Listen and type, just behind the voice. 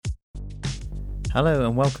Hello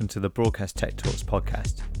and welcome to the Broadcast Tech Talks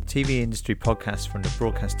podcast, TV industry podcast from the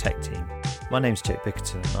Broadcast Tech team. My name's Jake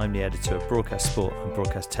Bickerton and I'm the editor of Broadcast Sport and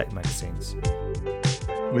Broadcast Tech magazines.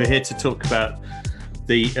 We're here to talk about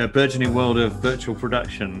the burgeoning world of virtual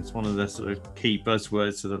production. It's one of the sort of key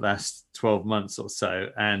buzzwords of the last 12 months or so,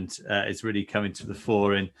 and it's really coming to the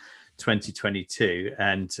fore in 2022.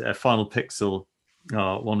 And Final Pixel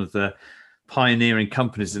are one of the pioneering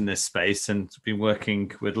companies in this space and been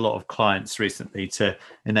working with a lot of clients recently to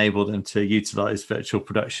enable them to utilize virtual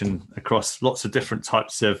production across lots of different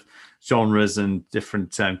types of genres and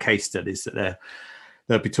different case studies that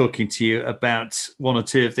they'll be talking to you about one or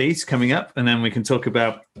two of these coming up, and then we can talk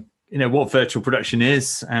about what virtual production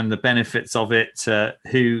is and the benefits of it,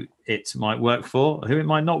 who it might work for, who it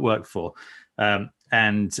might not work for,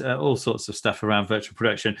 and all sorts of stuff around virtual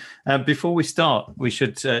production. Before we start, we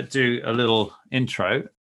should do a little intro.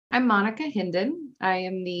 I'm Monica Hinden. I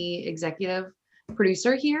am the executive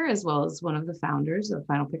producer here, as well as one of the founders of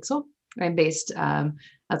Final Pixel. I'm based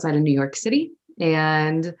outside of New York City,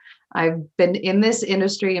 and I've been in this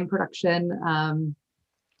industry in production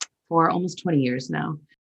for almost 20 years now.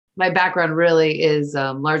 My background really is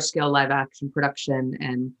large-scale live action production,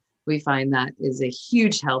 and we find that is a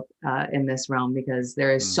huge help in this realm because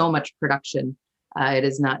there is so much production. It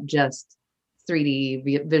is not just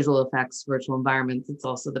 3D visual effects, virtual environments. It's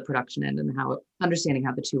also the production end and understanding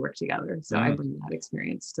how the two work together. So I bring that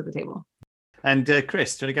experience to the table. And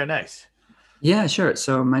Chris, do you want to go next? Yeah, sure.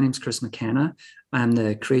 So my name's Chris McKenna. I'm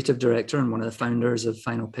the creative director and one of the founders of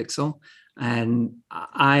Final Pixel. And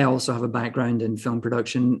I also have a background in film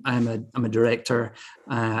production. I'm a director.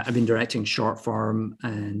 I've been directing short form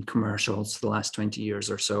and commercials for the last 20 years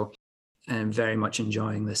or so, and very much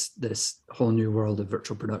enjoying this whole new world of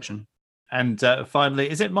virtual production. And finally,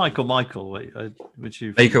 is it Michael? Michael,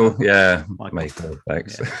 yeah, Michael.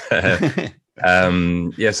 Thanks.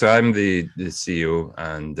 Yeah. So I'm the CEO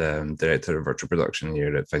and director of virtual production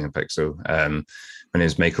here at Final Pixel. My name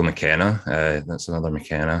is Michael McKenna. That's another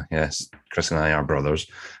McKenna. Yes, Chris and I are brothers,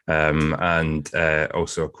 and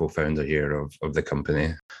also a co-founder here of the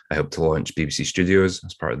company. I helped to launch BBC Studios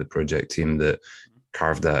as part of the project team that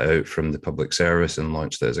carved that out from the public service and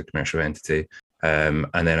launched it as a commercial entity. And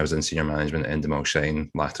then I was in senior management at Endemol Shine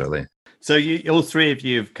laterally. So all three of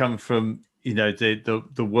you have come from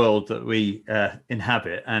the world that we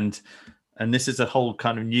inhabit, and this is a whole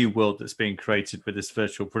kind of new world that's being created with this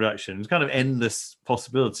virtual production. It's kind of endless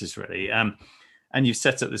possibilities, really. And you've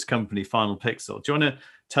set up this company, Final Pixel. Do you want to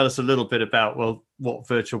tell us a little bit about what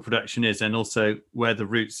virtual production is, and also where the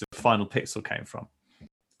roots of Final Pixel came from?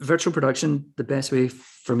 Virtual production, the best way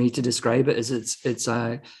for me to describe it is it's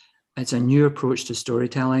a new approach to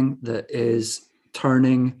storytelling that is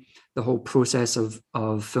turning the whole process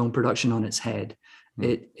of film production on its head.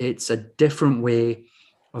 It's a different way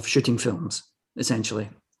of shooting films, essentially.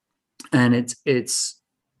 And it's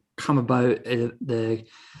come about, there've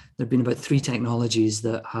been about 3 technologies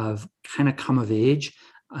that have kind of come of age,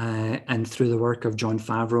 and through the work of Jon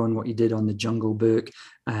Favreau and what he did on The Jungle Book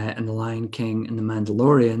and The Lion King and The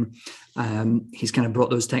Mandalorian, he's kind of brought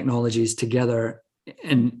those technologies together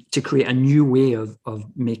and to create a new way of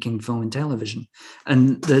making film and television.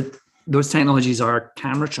 And those technologies are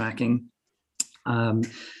camera tracking,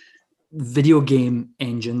 video game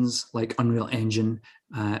engines like Unreal Engine,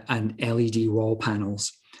 and LED wall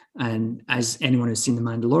panels. And as anyone who's seen The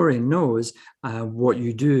Mandalorian knows, what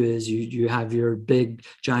you do is you have your big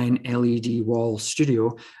giant LED wall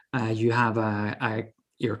studio. You have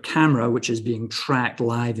your camera, which is being tracked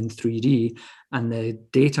live in 3D, and the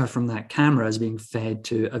data from that camera is being fed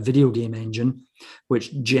to a video game engine,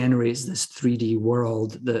 which generates this 3D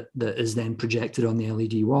world that is then projected on the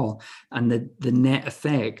LED wall. And the net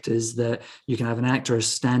effect is that you can have an actor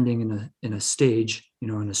standing in a stage,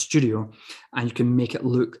 in a studio, and you can make it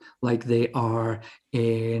look like they are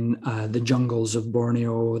in the jungles of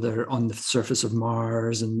Borneo, they're on the surface of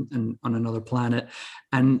Mars and on another planet.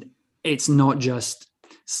 And it's not just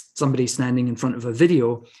somebody standing in front of a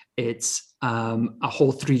video, it's a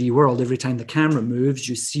whole 3D world. Every time the camera moves,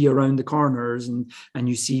 you see around the corners and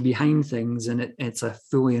you see behind things, and it's a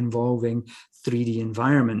fully involving 3D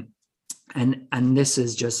environment. And this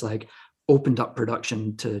is just like opened up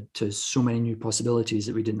production to so many new possibilities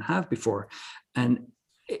that we didn't have before. And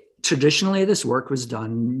traditionally, this work was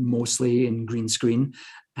done mostly in green screen,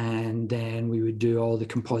 and then we would do all the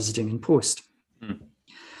compositing in post.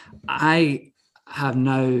 I have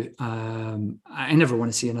now, I never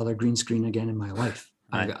want to see another green screen again in my life.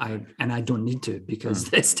 And I don't need to, because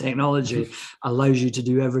this technology allows you to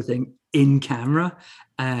do everything in camera.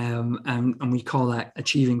 And we call that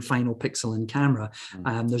achieving final pixel in camera.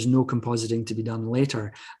 There's no compositing to be done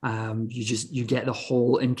later. You get the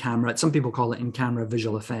whole in camera. Some people call it in camera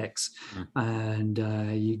visual effects, and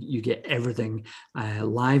you get everything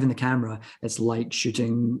live in the camera. It's like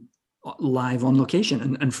shooting live on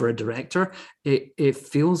location, and for a director it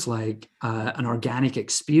feels like an organic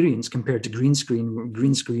experience compared to green screen.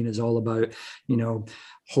 Green screen is all about,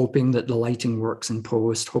 hoping that the lighting works in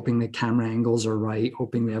post, hoping the camera angles are right,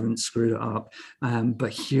 hoping they haven't screwed it up. But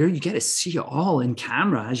here you get to see it all in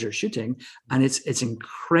camera as you're shooting, and it's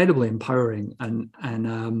incredibly empowering. And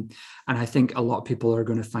I think a lot of people are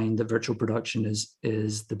going to find that virtual production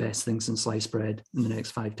is the best thing since sliced bread in the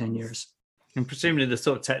next 5-10 years. And presumably the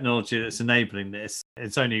sort of technology that's enabling this,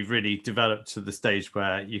 it's only really developed to the stage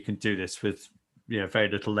where you can do this with very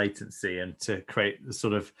little latency, and to create the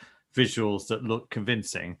sort of visuals that look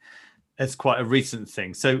convincing. It's quite a recent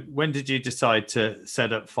thing. So when did you decide to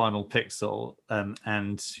set up Final Pixel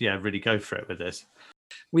and really go for it with this?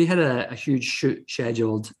 We had a huge shoot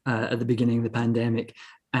scheduled at the beginning of the pandemic,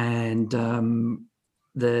 and I'm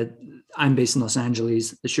based in Los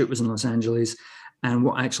Angeles. The shoot was in Los Angeles. And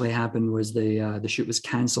what actually happened was the shoot was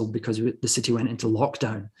cancelled because the city went into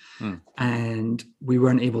lockdown, and we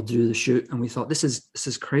weren't able to do the shoot. And we thought, this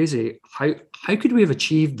is crazy. How could we have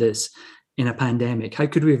achieved this in a pandemic? How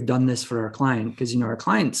could we have done this for our client? Because our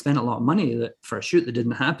client spent a lot of money for a shoot that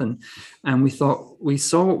didn't happen. And we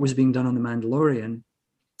saw what was being done on The Mandalorian,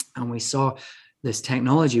 and we saw this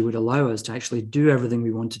technology would allow us to actually do everything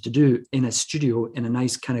we wanted to do in a studio, in a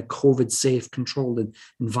nice kind of COVID-safe, controlled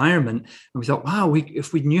environment. And we thought, wow,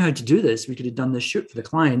 if we knew how to do this, we could have done this shoot for the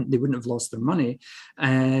client. They wouldn't have lost their money.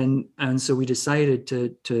 And so we decided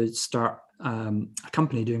to start a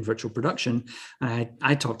company doing virtual production. And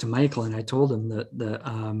I talked to Michael, and I told him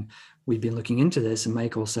that we'd been looking into this. And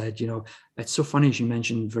Michael said, it's so funny you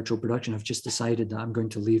mentioned virtual production. I've just decided that I'm going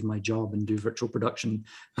to leave my job and do virtual production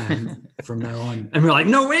from now on. And we're like,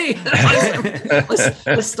 no way.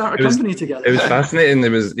 let's start a company together. It was fascinating. There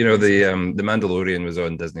was, the Mandalorian was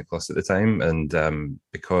on Disney Plus at the time. And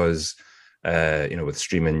because, with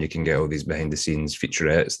streaming, you can get all these behind the scenes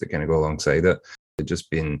featurettes that kind of go alongside it. I'd just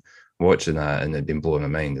been watching that, and it'd been blowing my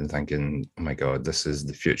mind and thinking, oh my God, this is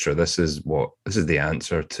the future. This is the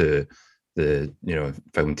answer to the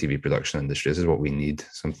film TV production industry. This is what we need,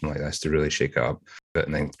 something like this to really shake it up.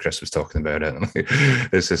 And then Chris was talking about it, and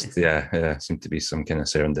it's just seemed to be some kind of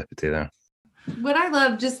serendipity there. What I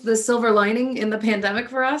love, just the silver lining in the pandemic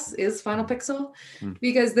for us, is Final Pixel,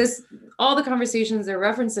 because all the conversations they're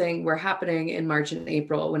referencing were happening in March and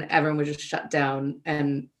April, when everyone was just shut down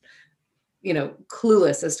and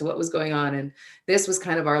clueless as to what was going on. And this was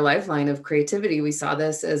kind of our lifeline of creativity. We saw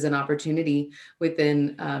this as an opportunity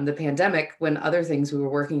within the pandemic, when other things we were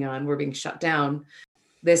working on were being shut down.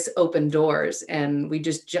 This opened doors, and we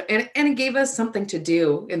just, and it gave us something to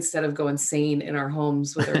do instead of go insane in our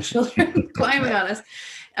homes with our children climbing on us.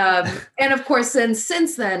 And of course,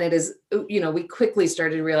 since then it is, we quickly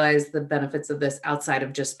started to realize the benefits of this outside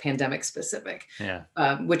of just pandemic specific,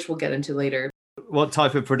 which we'll get into later. What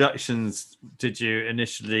type of productions did you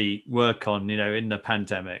initially work on, in the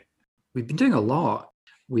pandemic? We've been doing a lot.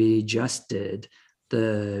 We just did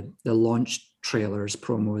the launch trailers,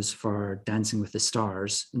 promos for Dancing with the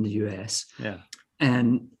Stars in the US. Yeah.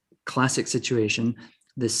 And classic situation,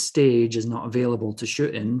 the stage is not available to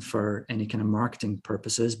shoot in for any kind of marketing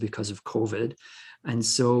purposes because of COVID. And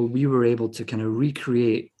so we were able to kind of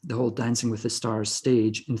recreate the whole Dancing with the Stars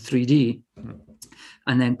stage in 3D,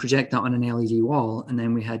 and then project that on an LED wall. And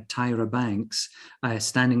then we had Tyra Banks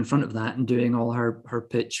standing in front of that and doing all her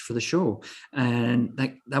pitch for the show. And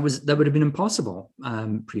that would have been impossible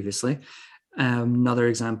previously. Another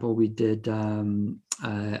example, we did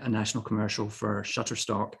a national commercial for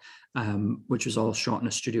Shutterstock, which was all shot in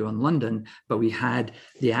a studio in London, but we had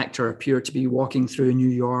the actor appear to be walking through New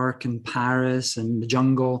York and Paris and the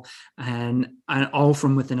jungle, and all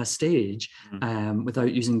from within a stage,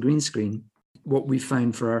 without using green screen. What we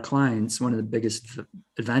found for our clients, one of the biggest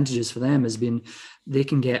advantages for them has been they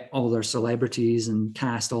can get all their celebrities and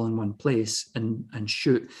cast all in one place and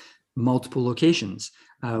shoot multiple locations.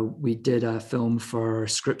 We did a film for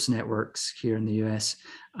Scripps Networks here in the US,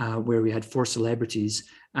 where we had 4 celebrities,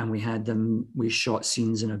 and we shot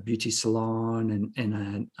scenes in a beauty salon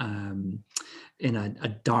and in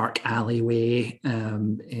a dark alleyway,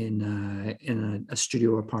 in a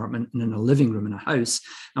studio apartment, and in a living room in a house.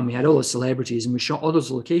 And we had all the celebrities, and we shot all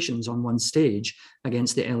those locations on one stage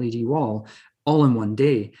against the LED wall. all in one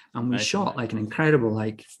day. And we Nice. shot like an incredible,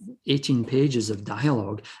 like 18 pages of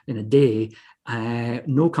dialogue in a day.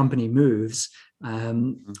 No company moves,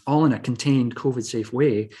 all in a contained COVID safe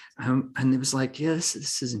way. And it was like, yeah,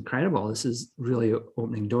 this is incredible. This is really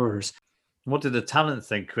opening doors. What did the talent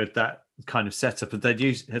think with that kind of setup? Had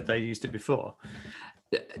they used it before?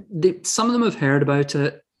 Some of them have heard about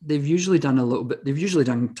it. They've usually done a little bit. They've usually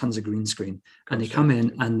done tons of green screen, and they come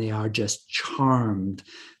in and they are just charmed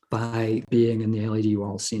by being in the LED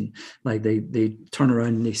wall scene. Like they turn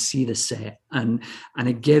around and they see the set, and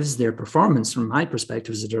it gives their performance, from my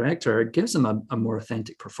perspective as a director, it gives them a more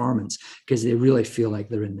authentic performance because they really feel like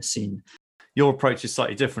they're in the scene. Your approach is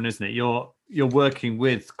slightly different, isn't it? You're working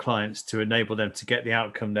with clients to enable them to get the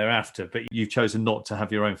outcome they're after, but you've chosen not to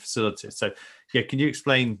have your own facility. So, yeah, can you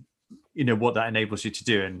explain, what that enables you to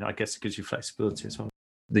do? And I guess it gives you flexibility as well.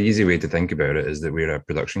 The easy way to think about it is that we're a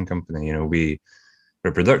production company.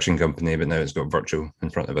 We're a production company, but now it's got virtual in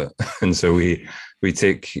front of it. And so we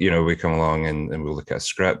take, we come along and we'll look at a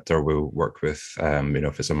script, or we'll work with,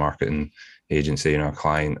 if it's a marketing agency, a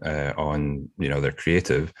client on, their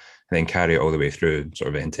creative, and then carry it all the way through sort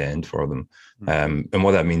of end to end for them. And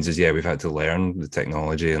what that means is, we've had to learn the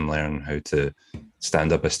technology and learn how to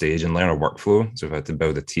stand up a stage and learn a workflow. So we've had to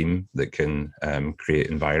build a team that can create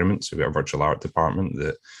environments. So we've got a virtual art department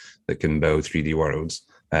that can build 3D worlds.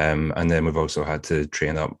 And then we've also had to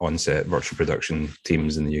train up on-set virtual production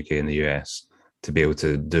teams in the UK and the US to be able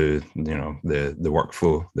to do, the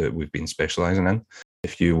workflow that we've been specializing in.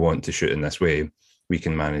 If you want to shoot in this way, we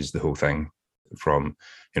can manage the whole thing from,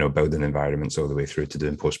 building environments all the way through to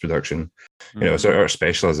doing post-production. So our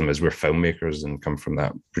specialism is we're filmmakers and come from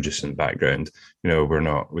that producing background. We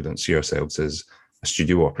don't see ourselves as a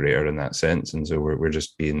studio operator in that sense. And so we're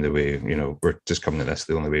just being the way, we're just coming at this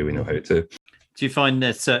the only way we know how to. Do you find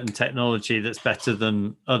there's certain technology that's better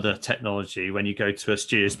than other technology when you go to a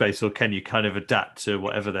studio space, or can you kind of adapt to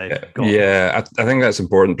whatever they've got? Yeah, I think that's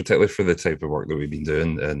important, particularly for the type of work that we've been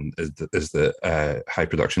doing, and is that high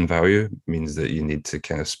production value means that you need to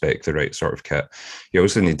kind of spec the right sort of kit. You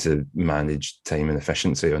also need to manage time and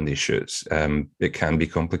efficiency on these shoots. It can be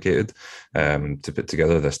complicated to put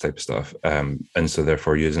together this type of stuff. And so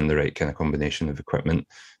therefore using the right kind of combination of equipment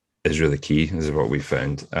is really key, is what we've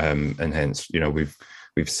found. And hence,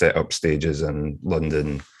 we've set up stages in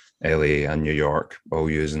London, LA and New York, all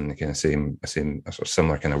using the kind of same sort of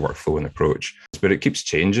similar kind of workflow and approach. But it keeps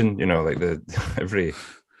changing, like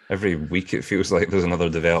every week it feels like there's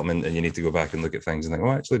another development, and you need to go back and look at things and think,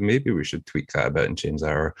 actually maybe we should tweak that a bit and change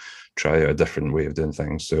that, or try out a different way of doing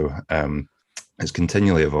things. So it's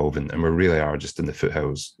continually evolving, and we really are just in the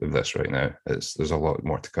foothills of this right now. There's a lot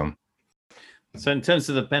more to come. So in terms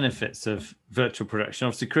of the benefits of virtual production,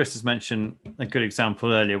 obviously Chris has mentioned a good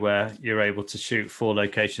example earlier where you're able to shoot 4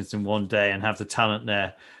 locations in one day and have the talent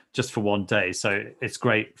there just for one day. So it's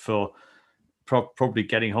great for probably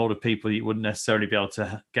getting hold of people you wouldn't necessarily be able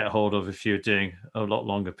to get hold of if you're doing a lot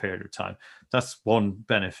longer period of time. That's one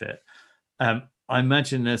benefit. I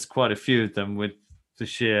imagine there's quite a few of them with the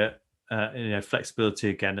sheer flexibility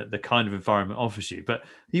again that the kind of environment offers you. But are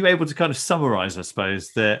you able to kind of summarize, I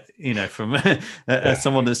suppose, that from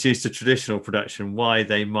someone that's used to traditional production, why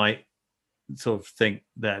they might sort of think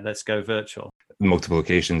that let's go virtual? Multiple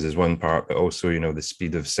locations is one part, but also the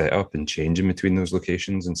speed of setup and changing between those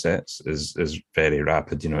locations and sets is very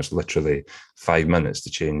rapid. It's literally 5 minutes to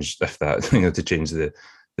change, if that, to change the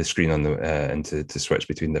screen on the and to switch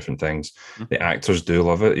between different things. Mm-hmm. The actors do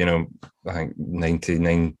love it. I think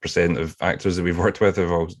 99% of actors that we've worked with have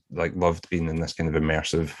all loved being in this kind of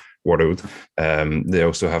immersive world. They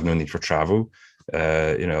also have no need for travel.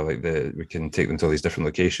 We can take them to all these different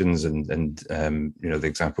locations, and the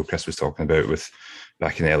example Chris was talking about with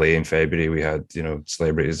back in LA in February, we had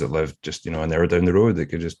celebrities that lived just an hour down the road that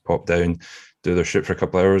could just pop down, do their shoot for a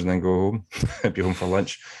couple of hours, and then go home, be home for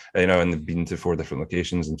lunch. And they've been to 4 different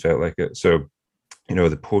locations and felt like it. So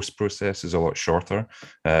the post process is a lot shorter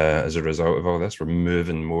as a result of all this. We're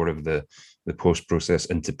moving more of the post process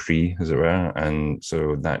into pre, as it were, and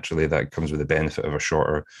so naturally that comes with the benefit of a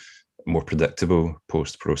shorter, more predictable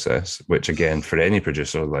post process, which again for any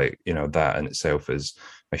producer, that in itself is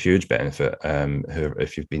a huge benefit.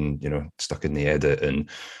 If you've been stuck in the edit and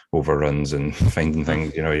overruns and finding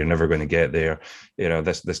things you're never going to get there,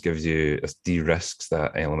 this gives you, it de-risks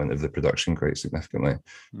that element of the production quite significantly.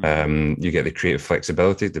 You get the creative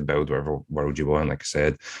flexibility to build whatever world you want, like I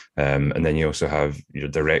said, and then you also have your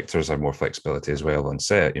directors have more flexibility as well on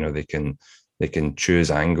set. They can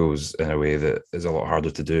choose angles in a way that is a lot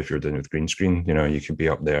harder to do if you're doing with green screen. You could be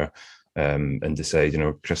up there and decide,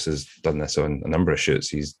 Chris has done this on a number of shoots.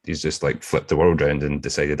 He's just like flipped the world around and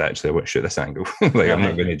decided, actually, I want to shoot this angle. I'm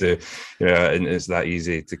not going to do, and it's that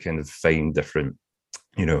easy to kind of find different,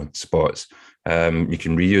 spots. You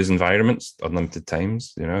can reuse environments unlimited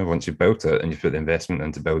times. Once you've built it and you put the investment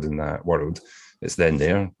into building that world, it's then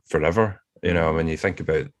there forever. When you think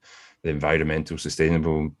about the environmental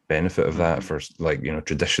sustainable benefit of that for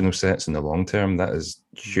traditional sets in the long term, that is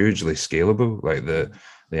hugely scalable. Like the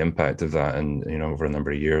impact of that and over a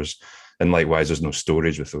number of years. And likewise, there's no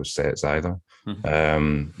storage with those sets either.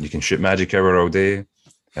 You can shoot magic hour all day.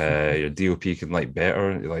 Your DOP can light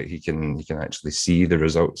better. Like he can actually see the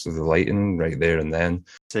results of the lighting right there and then.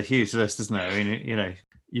 It's a huge list, isn't it? I mean,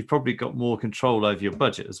 you've probably got more control over your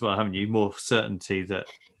budget as well, haven't you? More certainty that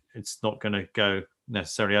it's not going to go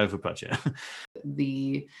necessarily over budget.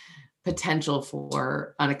 The potential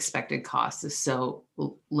for unexpected costs is so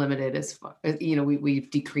limited as far as, we've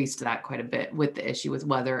decreased that quite a bit with the issue with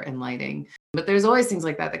weather and lighting. But there's always things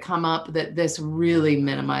like that come up that this really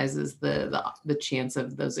minimizes the chance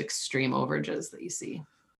of those extreme overages that you see.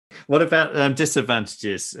 What about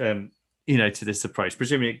disadvantages, to this approach?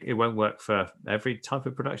 Presumably it won't work for every type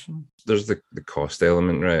of production. There's the cost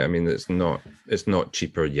element, right? I mean, it's not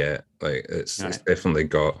cheaper yet. Like it's definitely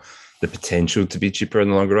got the potential to be cheaper in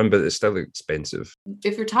the longer run, but it's still expensive.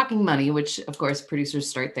 If you're talking money, which of course producers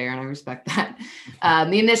start there, and I respect that,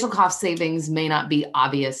 the initial cost savings may not be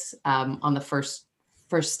obvious on the first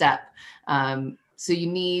step. So you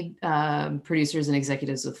need producers and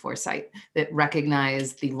executives with foresight that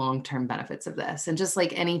recognize the long-term benefits of this. And just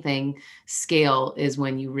like anything, scale is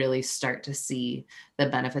when you really start to see the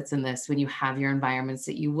benefits in this, when you have your environments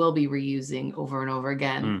that you will be reusing over and over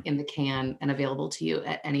again in the can and available to you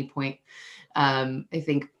at any point. I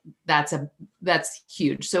think that's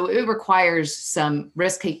huge. So it requires some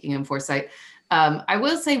risk-taking and foresight. I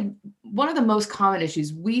will say one of the most common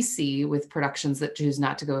issues we see with productions that choose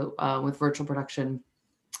not to go with virtual production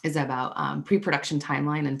is about pre-production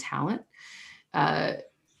timeline and talent.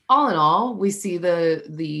 All in all, we see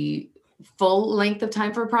the full length of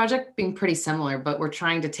time for a project being pretty similar, but we're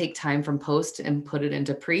trying to take time from post and put it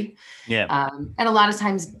into pre. And a lot of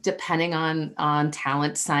times, depending on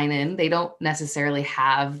talent sign in, they don't necessarily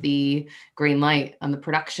have the green light on the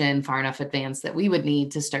production far enough advanced that we would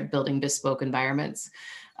need to start building bespoke environments.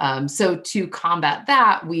 So to combat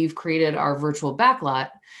that, we've created our virtual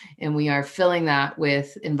backlot, and we are filling that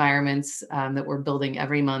with environments that we're building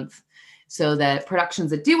every month, so that productions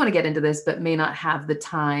that do want to get into this but may not have the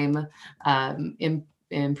time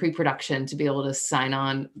in pre-production to be able to sign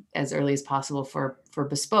on as early as possible for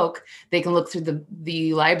bespoke, they can look through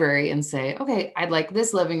the library and say, okay, I'd like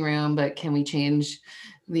this living room, but can we change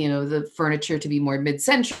the furniture to be more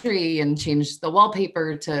mid-century and change the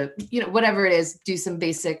wallpaper to, whatever it is, do some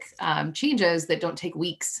basic changes that don't take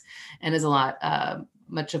weeks and is a lot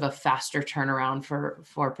much of a faster turnaround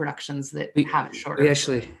for productions that have it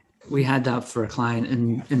shorter. We had that for a client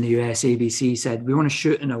in the US. ABC said, we want to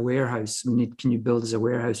shoot in a warehouse. Can you build as a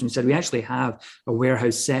warehouse? And we said, we actually have a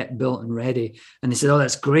warehouse set built and ready. And they said, oh,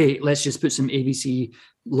 that's great. Let's just put some ABC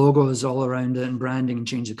logos all around it and branding and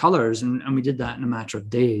change the colors. And we did that in a matter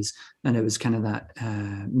of days. And it was kind of that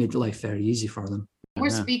made life very easy for them.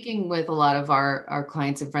 We're speaking with a lot of our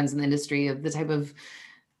clients and friends in the industry of the type of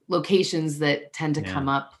locations that tend to come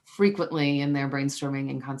up frequently in their brainstorming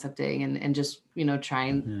and concepting and just,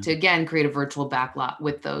 trying to, again, create a virtual backlot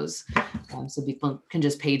with those so people can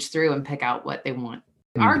just page through and pick out what they want.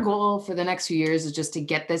 Our goal for the next few years is just to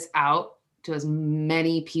get this out to as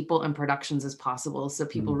many people and productions as possible so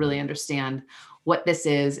people really understand what this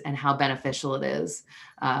is and how beneficial it is.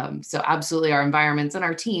 So absolutely our environments and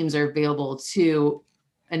our teams are available to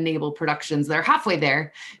enable productions that are halfway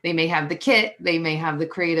there. They may have the kit, they may have the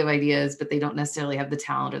creative ideas, but they don't necessarily have the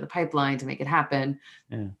talent or the pipeline to make it happen.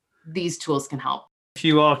 These tools can help. If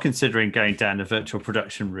you are considering going down the virtual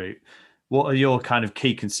production route, what are your kind of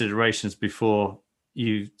key considerations before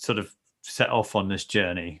you sort of set off on this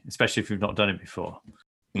journey, especially if you've not done it before?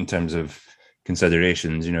 In terms of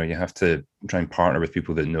considerations, you have to try and partner with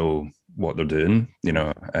people that know what they're doing,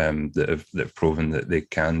 that have proven that they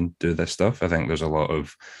can do this stuff. I think there's a lot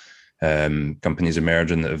of companies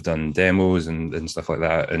emerging that have done demos and stuff like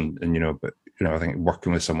that. But I think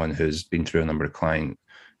working with someone who's been through a number of client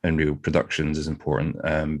and real productions is important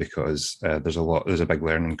because there's a big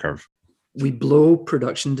learning curve. We blow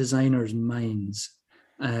production designers' minds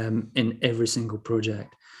in every single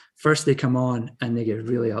project. First, they come on and they get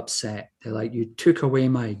really upset. They're like, "You took away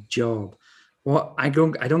my job. What? I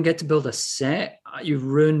don't get to build a set. You've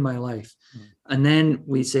ruined my life." And then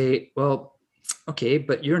we say, "Well, okay,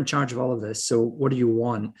 but you're in charge of all of this. So what do you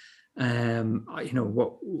want?"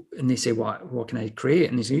 what, and they say, what can I create?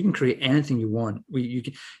 And they say, you can create anything you want. You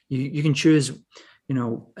can choose,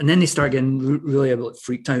 and then they start getting really a bit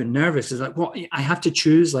freaked out and nervous. It's like, well, I have to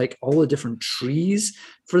choose like all the different trees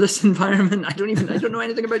for this environment. I don't know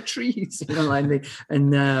anything about trees, and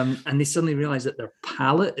they suddenly realize that their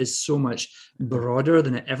palette is so much broader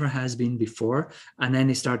than it ever has been before. And then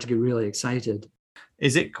they start to get really excited.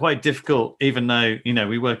 Is it quite difficult, even though,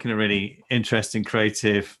 we work in a really interesting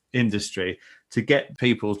creative industry, to get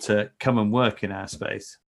people to come and work in our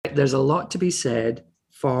space? There's a lot to be said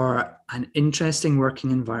for an interesting working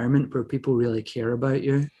environment where people really care about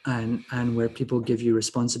you and where people give you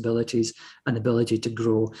responsibilities and ability to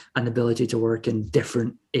grow and ability to work in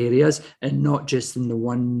different areas and not just in the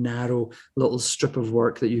one narrow little strip of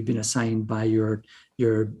work that you've been assigned by your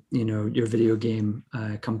video game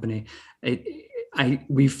company.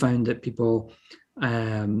 We've found that people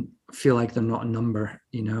feel like they're not a number,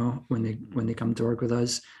 when they come to work with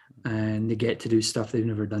us, and they get to do stuff they've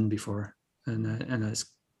never done before, and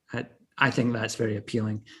I think that's very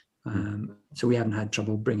appealing. So we haven't had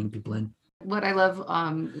trouble bringing people in. What I love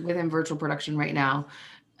within virtual production right now,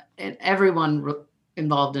 and everyone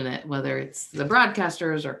involved in it, whether it's the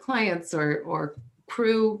broadcasters or clients or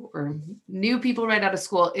crew or new people right out of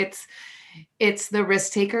school, it's the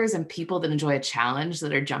risk takers and people that enjoy a challenge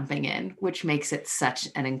that are jumping in, which makes it such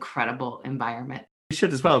an incredible environment. We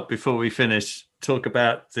should as well, before we finish, talk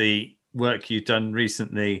about the work you've done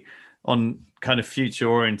recently on kind of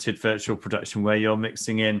future-oriented virtual production, where you're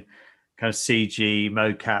mixing in kind of CG,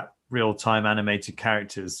 mocap, real-time animated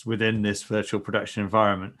characters within this virtual production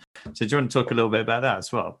environment. So do you want to talk a little bit about that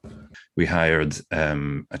as well? We hired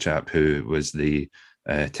a chap who was the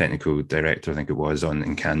technical director, I think it was, on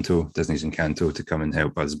Encanto, Disney's Encanto, to come and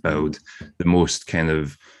help us build the most kind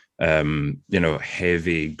of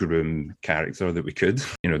heavy groom character that we could.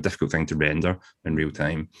 Difficult thing to render in real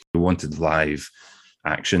time. We wanted live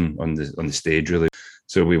action on the stage, really.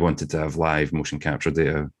 So we wanted to have live motion capture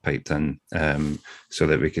data piped in, so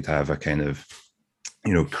that we could have a kind of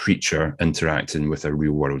creature interacting with a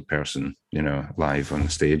real world person, live on the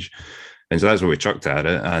stage. And so that's what we chucked at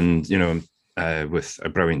it. And with a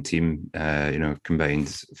brilliant team, combined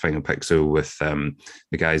Final Pixel with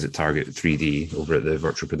the guys at Target 3D over at the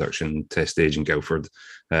virtual production test stage in Guildford.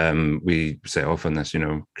 We set off on this,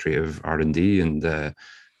 creative R&D, and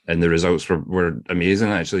the results were amazing.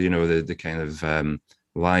 Actually, the kind of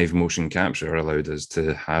live motion capture allowed us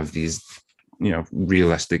to have these,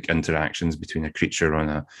 realistic interactions between a creature on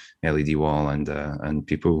a LED wall and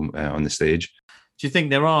people on the stage. Do you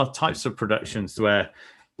think there are types of productions where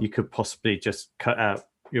you could possibly just cut out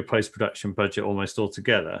your post-production budget almost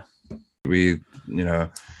altogether? We,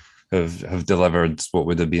 have delivered what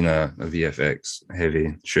would have been a VFX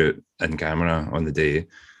heavy shoot in camera on the day,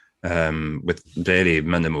 with very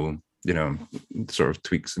minimal, sort of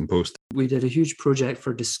tweaks in post. We did a huge project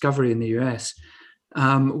for Discovery in the US,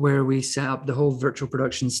 where we set up the whole virtual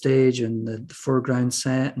production stage and the foreground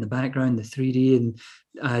set and the background, the 3D,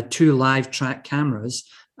 and 2 live track cameras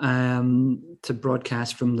to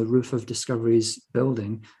broadcast from the roof of Discovery's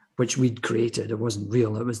building, which we'd created. It wasn't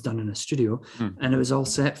real. It was done in a studio, and it was all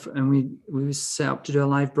set and we was set up to do a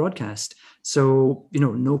live broadcast. So,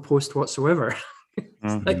 no post whatsoever.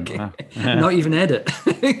 Not even edit.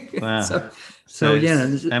 Wow. So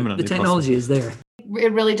the technology is there.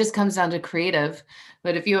 It really just comes down to creative.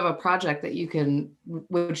 But if you have a project that you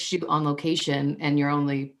would shoot on location and your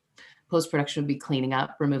only post-production would be cleaning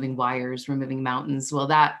up, removing wires, removing mountains, well,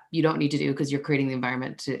 that you don't need to do because you're creating the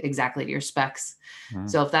environment to exactly to your specs.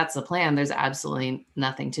 So if that's the plan, there's absolutely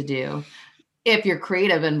nothing to do. If your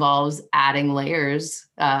creative involves adding layers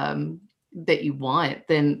that you want,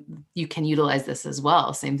 then you can utilize this as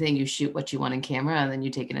well. Same thing, you shoot what you want in camera and then you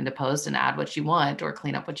take it into post and add what you want or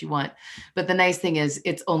clean up what you want. But the nice thing is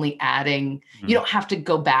it's only adding, you don't have to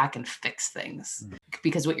go back and fix things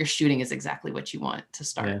because what you're shooting is exactly what you want to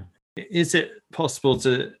start. Yeah. Is it possible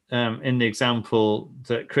to, in the example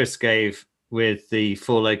that Chris gave with the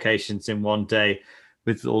 4 locations in one day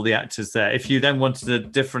with all the actors there, if you then wanted a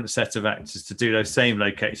different set of actors to do those same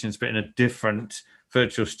locations but in a different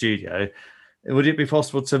virtual studio, would it be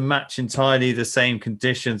possible to match entirely the same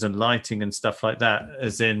conditions and lighting and stuff like that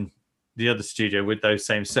as in the other studio with those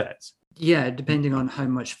same sets? Yeah, depending on how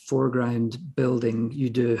much foreground building you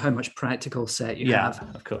do, how much practical set you have. Yeah,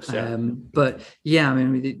 of course. Yeah. But yeah, I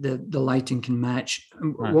mean, the lighting can match.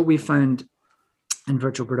 Right. What we found in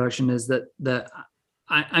virtual production is that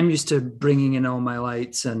I'm used to bringing in all my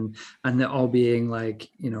lights and it all being like,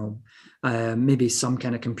 maybe some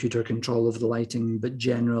kind of computer control of the lighting, but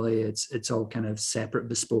generally it's all kind of separate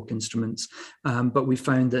bespoke instruments. But we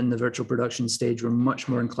found that in the virtual production stage, we're much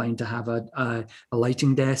more inclined to have a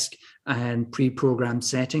lighting desk and pre-programmed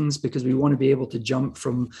settings, because we want to be able to jump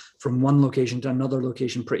from one location to another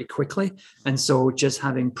location pretty quickly. And so just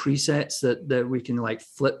having presets that we can like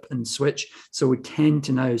flip and switch. So we tend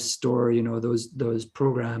to now store, those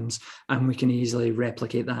programs, and we can easily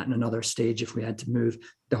replicate that in another stage if we had to move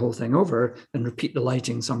the whole thing over and repeat the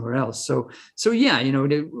lighting somewhere else. So yeah,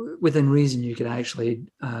 within reason, you could actually,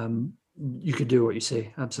 you could do what you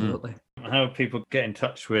say. Absolutely. How would people get in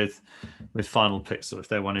touch with Final Pixel if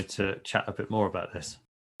they wanted to chat a bit more about this?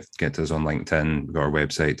 Get us on LinkedIn. We've got our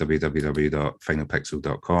website,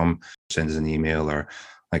 www.finalpixel.com. Send us an email, or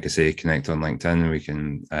like I say, connect on LinkedIn. We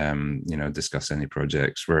can, discuss any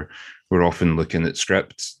projects. We're often looking at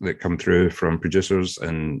scripts that come through from producers,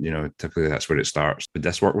 and typically that's where it starts. Would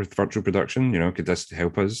this work with virtual production? Could this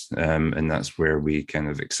help us? And that's where we kind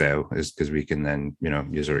of excel, is because we can then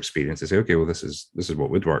use our experience to say, okay, well, this is what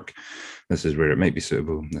would work. This is where it might be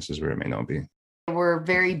suitable. This is where it may not be. We're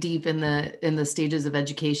very deep in the stages of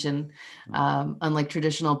education. Unlike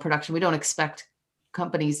traditional production, we don't expect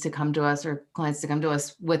companies to come to us or clients to come to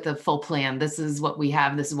us with a full plan. This is what we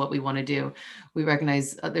have. This is what we want to do. We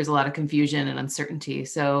recognize there's a lot of confusion and uncertainty.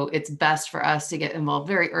 So it's best for us to get involved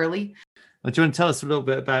very early. Well, do you want to tell us a little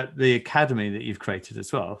bit about the academy that you've created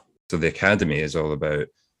as well? So the academy is all about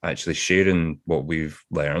actually sharing what we've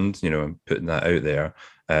learned, and putting that out there,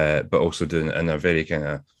 but also doing it in a very kind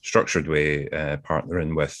of structured way,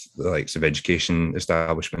 partnering with the likes of education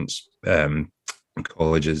establishments,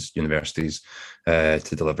 colleges, universities,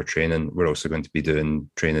 to deliver training. We're also going to be doing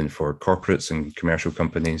training for corporates and commercial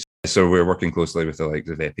companies. So we're working closely with the likes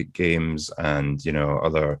of Epic Games and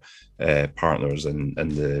other partners in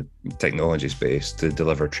the technology space to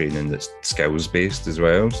deliver training that's skills based as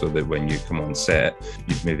well, so that when you come on set,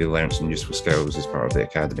 you've maybe learned some useful skills as part of the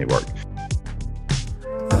academy work.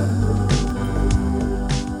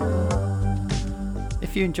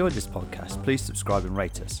 If you enjoyed this podcast, please subscribe and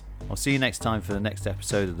rate us. I'll see you next time for the next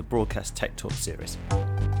episode of the Broadcast Tech Talk series.